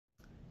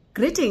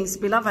Greetings,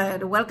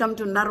 beloved. Welcome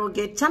to Narrow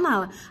Gate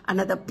Channel.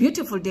 Another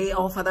beautiful day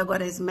our Father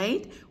God has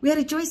made. We are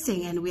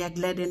rejoicing and we are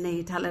glad in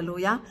it.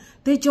 Hallelujah.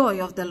 The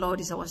joy of the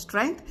Lord is our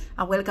strength.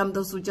 I welcome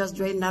those who just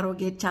joined Narrow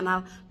Gate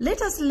Channel.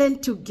 Let us learn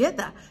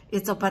together.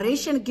 It's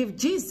Operation Give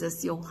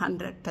Jesus Your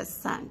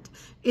 100%.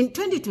 In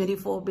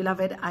 2024,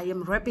 beloved, I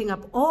am wrapping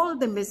up all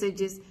the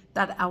messages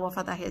that our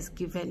Father has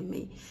given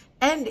me.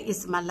 And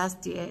it's my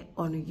last year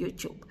on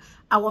YouTube.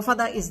 Our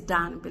Father is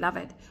done,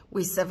 beloved.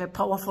 We serve a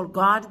powerful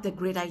God, the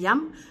great I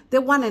am,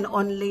 the one and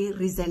only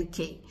risen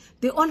King,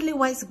 the only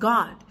wise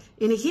God.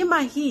 In him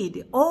I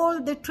hid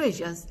all the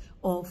treasures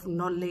of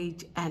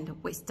knowledge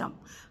and wisdom.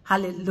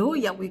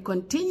 Hallelujah. We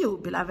continue,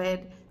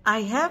 beloved.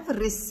 I have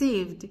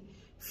received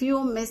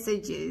few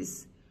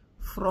messages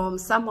from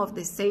some of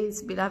the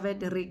saints,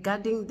 beloved,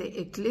 regarding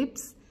the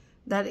eclipse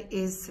that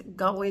is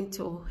going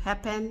to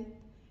happen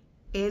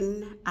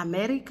in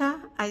America,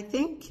 I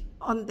think,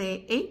 on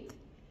the 8th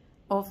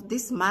of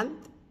this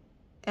month,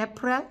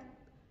 April.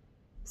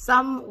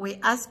 Some were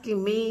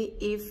asking me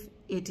if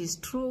it is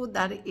true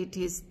that it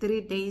is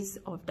 3 days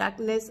of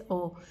darkness,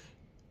 or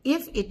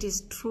if it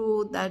is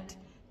true that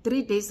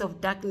 3 days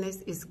of darkness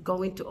is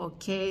going to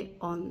occur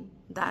on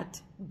that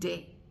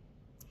day.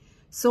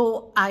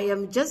 So I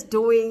am just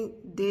doing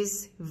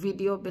this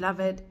video,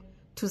 beloved,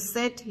 to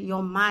set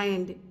your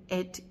mind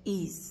at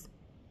ease.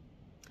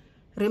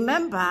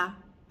 Remember,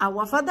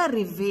 our Father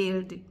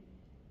revealed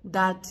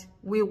that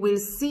we will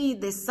see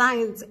the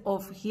signs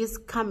of his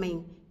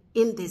coming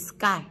in the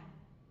sky.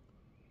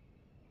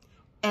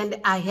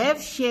 And I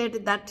have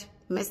shared that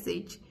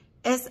message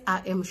as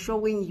I am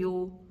showing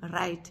you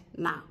right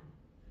now.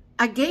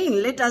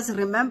 Again, let us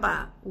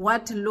remember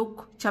what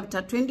Luke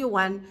chapter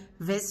 21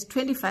 verse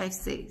 25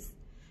 says.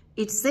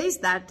 It says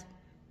that,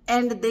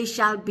 "And there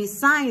shall be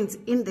signs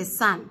in the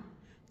sun,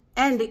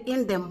 and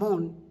in the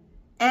moon,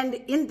 and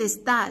in the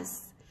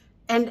stars,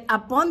 and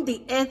upon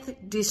the earth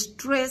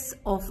distress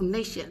of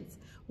nations,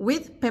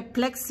 with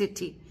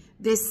perplexity,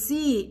 the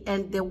sea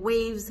and the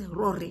waves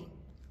roaring."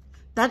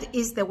 That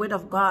is the word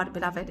of God,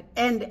 beloved.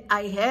 And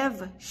I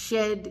have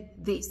shared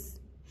this.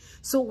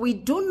 So we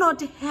do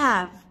not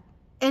have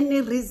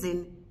any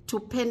reason to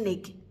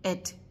panic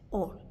at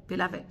all,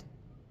 beloved.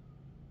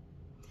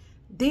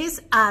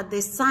 These are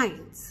the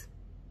signs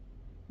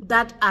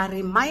that are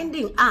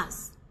reminding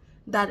us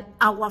that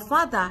our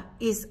Father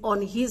is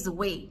on his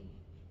way.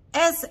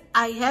 As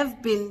I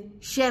have been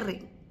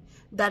sharing,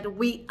 that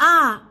we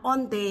are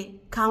on the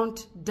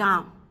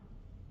countdown.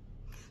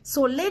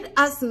 So let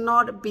us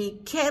not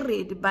be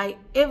carried by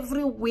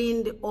every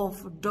wind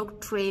of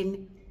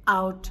doctrine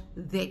out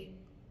there.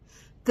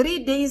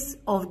 3 days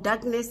of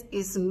darkness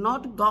is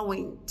not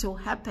going to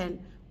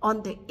happen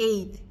on the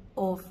 8th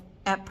of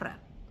April.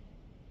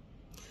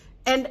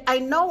 And I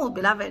know,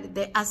 beloved,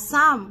 there are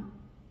some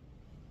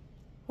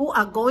who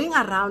are going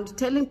around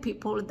telling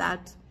people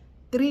that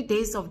 3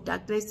 days of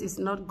darkness is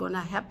not going to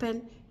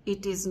happen.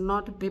 It is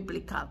not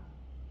biblical.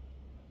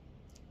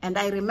 And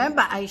I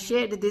remember I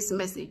shared this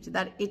message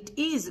that it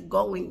is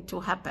going to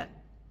happen.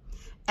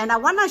 And I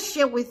want to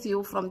share with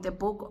you from the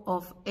book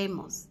of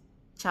Amos,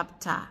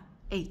 chapter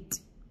 8.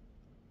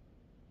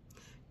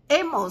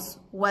 Amos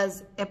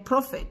was a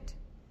prophet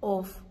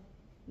of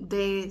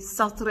the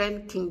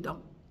southern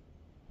kingdom.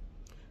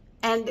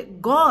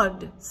 And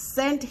God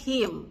sent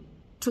him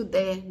to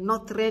the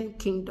northern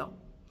kingdom.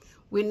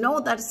 We know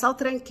that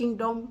southern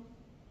kingdom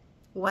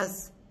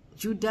was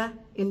Judah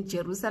in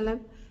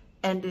Jerusalem,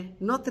 and the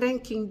northern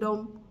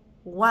kingdom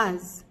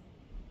was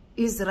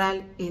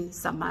Israel in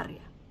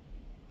Samaria.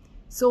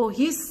 So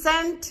he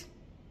sent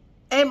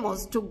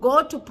Amos to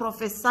go to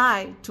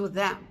prophesy to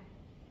them.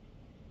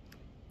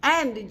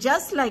 And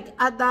just like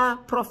other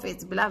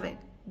prophets, beloved,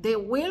 they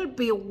will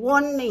be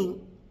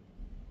warning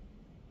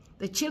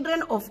the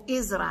children of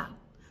Israel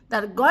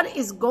that God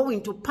is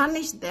going to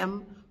punish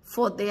them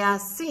for their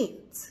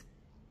sins,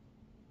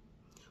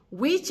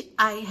 which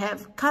I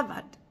have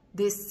covered,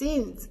 the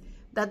sins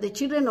that the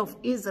children of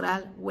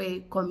Israel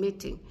were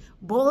committing,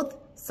 both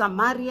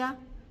Samaria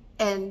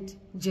and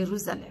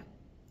Jerusalem.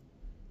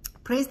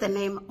 Praise the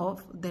name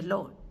of the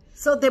Lord.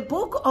 So the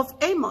book of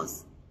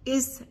Amos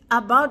is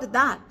about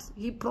that.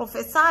 He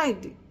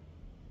prophesied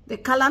the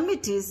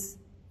calamities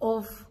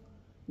of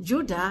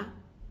Judah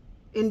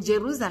in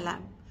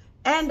Jerusalem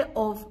and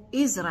of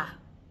Israel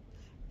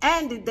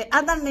and the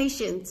other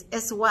nations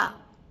as well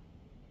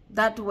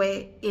that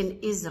were in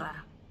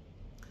Israel.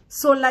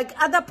 So like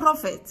other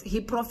prophets,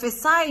 he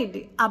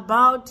prophesied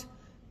about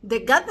the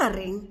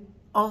gathering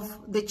of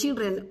the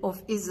children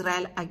of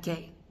Israel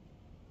again.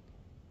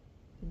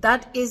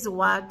 That is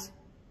what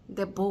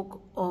the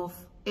book of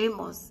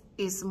Amos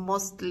is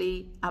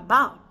mostly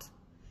about.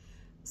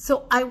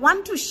 So I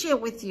want to share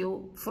with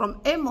you from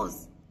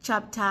Amos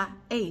chapter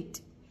 8,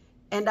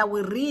 and I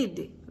will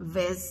read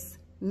verse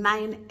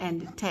 9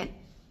 and 10.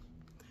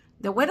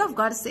 The word of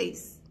God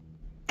says,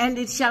 "And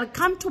it shall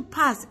come to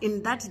pass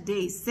in that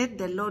day, said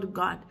the Lord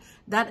God,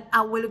 that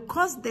I will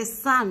cause the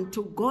sun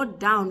to go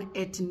down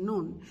at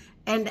noon,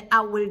 and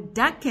I will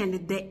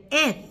darken the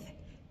earth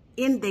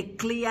in the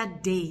clear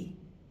day.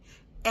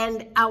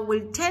 And I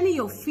will turn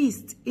your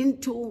feast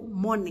into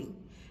mourning,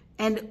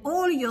 and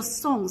all your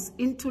songs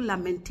into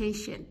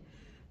lamentation.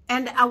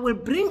 And I will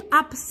bring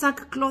up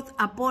sackcloth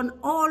upon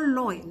all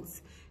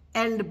loins,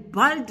 and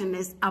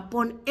baldness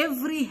upon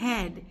every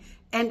head,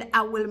 and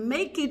I will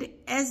make it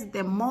as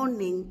the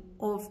mourning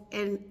of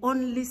an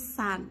only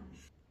son,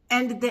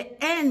 and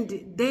the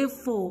end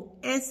therefore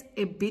as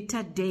a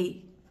bitter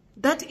day.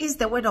 That is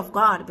the word of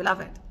God,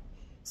 beloved.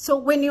 So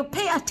when you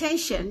pay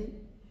attention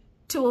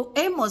to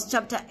Amos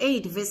chapter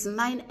 8, verse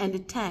 9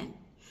 and 10,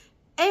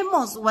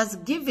 Amos was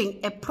giving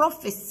a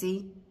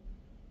prophecy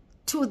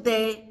to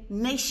the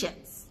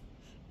nations.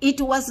 It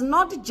was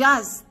not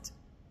just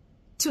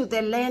to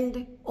the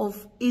land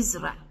of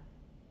Israel.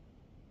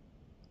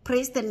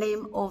 Praise the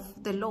name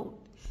of the Lord.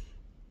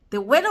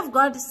 The word of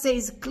God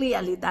says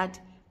clearly that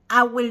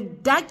I will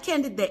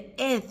darken the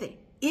earth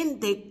in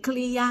the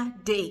clear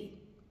day.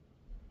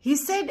 He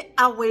said,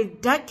 I will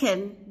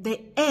darken the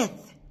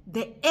earth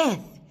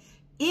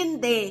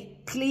in the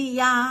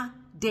clear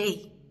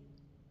day.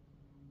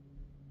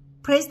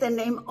 Praise the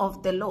name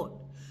of the Lord.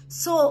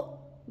 So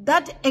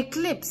that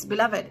eclipse,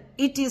 beloved,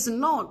 it is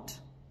not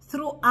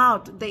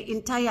throughout the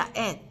entire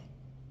earth.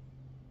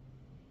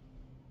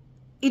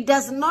 It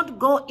does not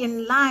go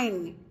in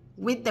line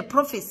with the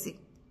prophecy.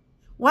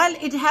 While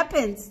it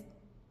happens,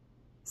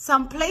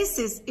 some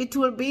places it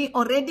will be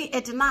already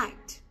at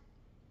night.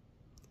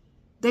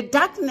 The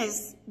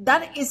darkness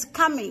that is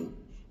coming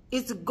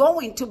is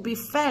going to be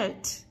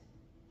felt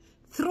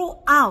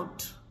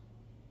throughout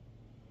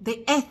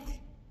the earth.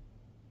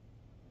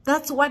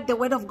 That's what the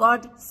word of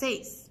God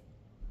says.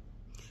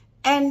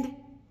 And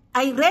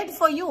I read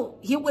for you,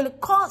 he will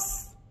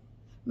cause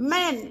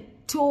men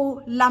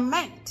to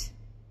lament.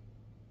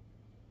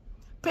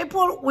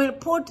 People will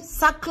put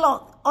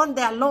sackcloth on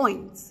their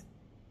loins.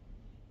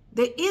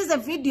 There is a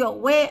video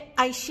where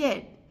I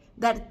shared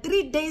that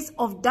 3 days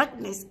of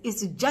darkness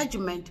is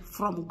judgment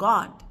from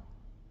God.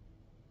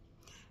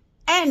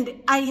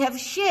 And I have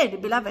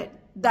shared, beloved,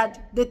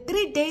 that the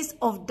 3 days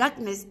of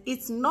darkness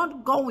is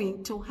not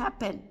going to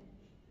happen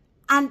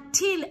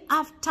until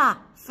after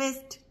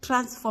first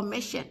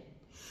transformation.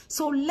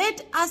 So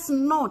let us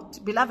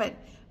not, beloved,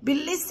 be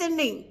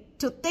listening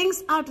to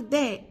things out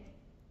there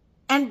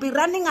and be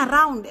running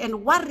around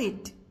and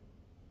worried.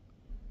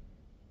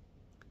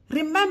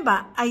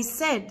 Remember, I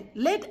said,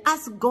 let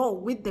us go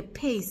with the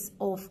pace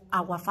of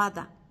our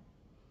Father.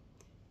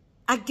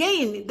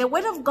 Again, the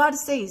word of God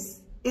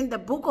says in the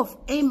book of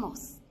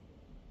Amos,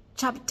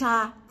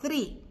 chapter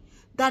 3,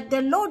 that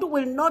the Lord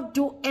will not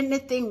do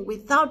anything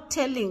without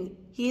telling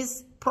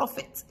his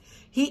prophets.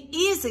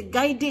 He is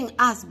guiding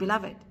us,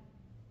 beloved.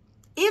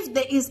 If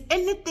there is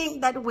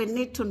anything that we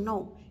need to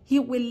know, he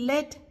will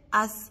let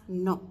us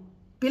know.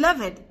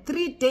 Beloved,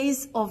 3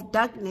 days of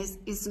darkness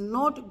is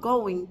not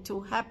going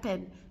to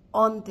happen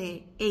on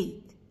the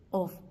 8th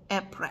of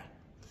April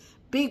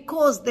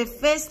because the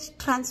first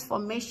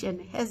transformation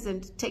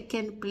hasn't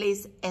taken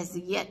place as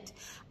yet.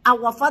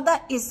 Our Father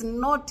is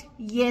not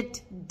yet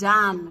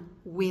done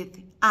with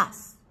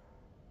us.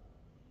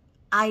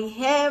 I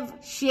have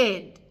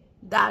shared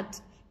that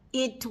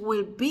it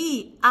will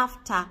be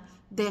after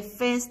the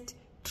first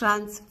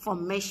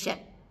transformation.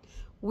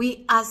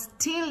 We are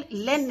still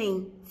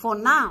learning for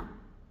now.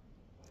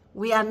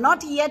 We are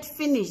not yet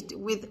finished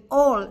with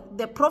all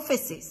the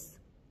prophecies.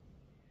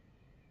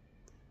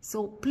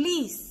 So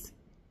please,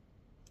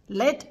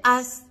 let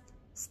us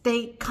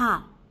stay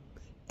calm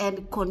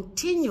and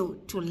continue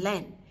to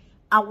learn.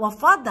 Our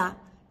Father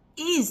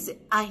is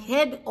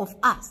ahead of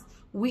us.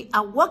 We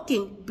are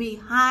walking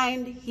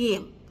behind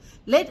him.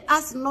 Let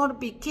us not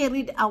be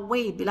carried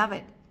away,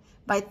 beloved,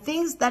 by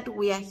things that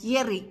we are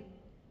hearing.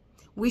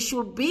 We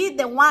should be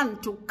the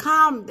one to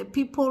calm the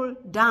people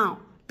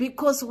down,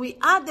 because we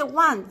are the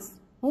ones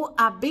who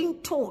are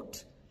being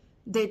taught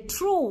the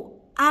true,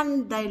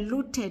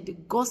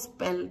 undiluted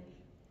gospel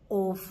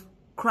of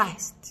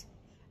Christ.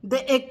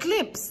 The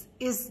eclipse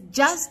is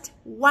just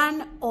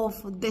one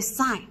of the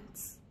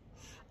signs.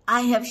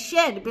 I have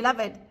shared,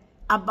 beloved,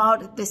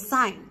 about the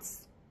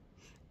signs.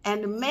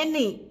 And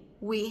many,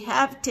 we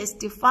have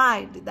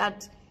testified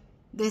that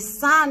the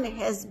sun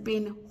has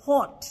been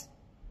hot,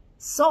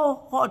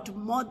 so hot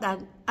more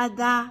than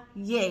other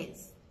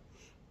years.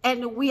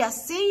 And we are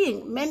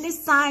seeing many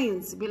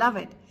signs,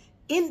 beloved,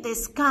 in the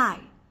sky.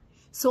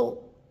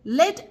 So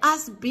let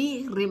us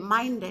be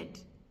reminded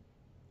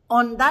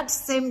on that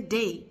same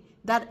day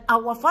that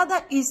our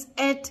Father is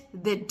at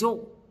the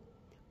door.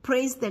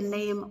 Praise the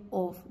name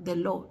of the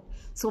Lord.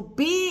 So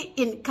be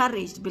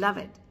encouraged,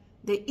 beloved.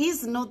 There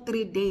is no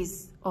 3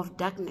 days of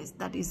darkness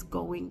that is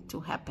going to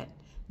happen.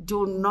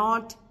 Do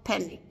not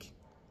panic.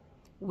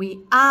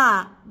 We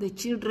are the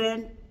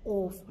children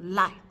of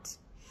light.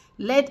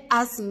 Let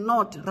us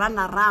not run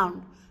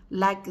around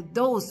like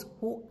those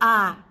who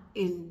are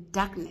in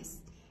darkness.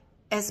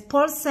 As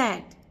Paul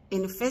said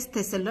in 1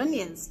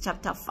 Thessalonians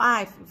chapter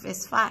 5,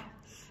 verse 5,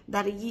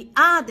 that ye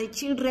are the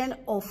children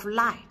of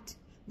light,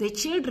 the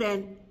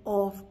children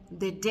of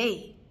the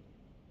day.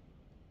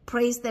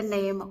 Praise the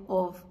name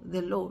of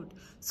the Lord.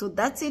 So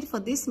that's it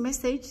for this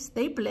message.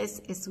 Stay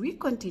blessed as we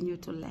continue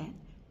to learn.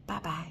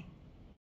 Bye-bye.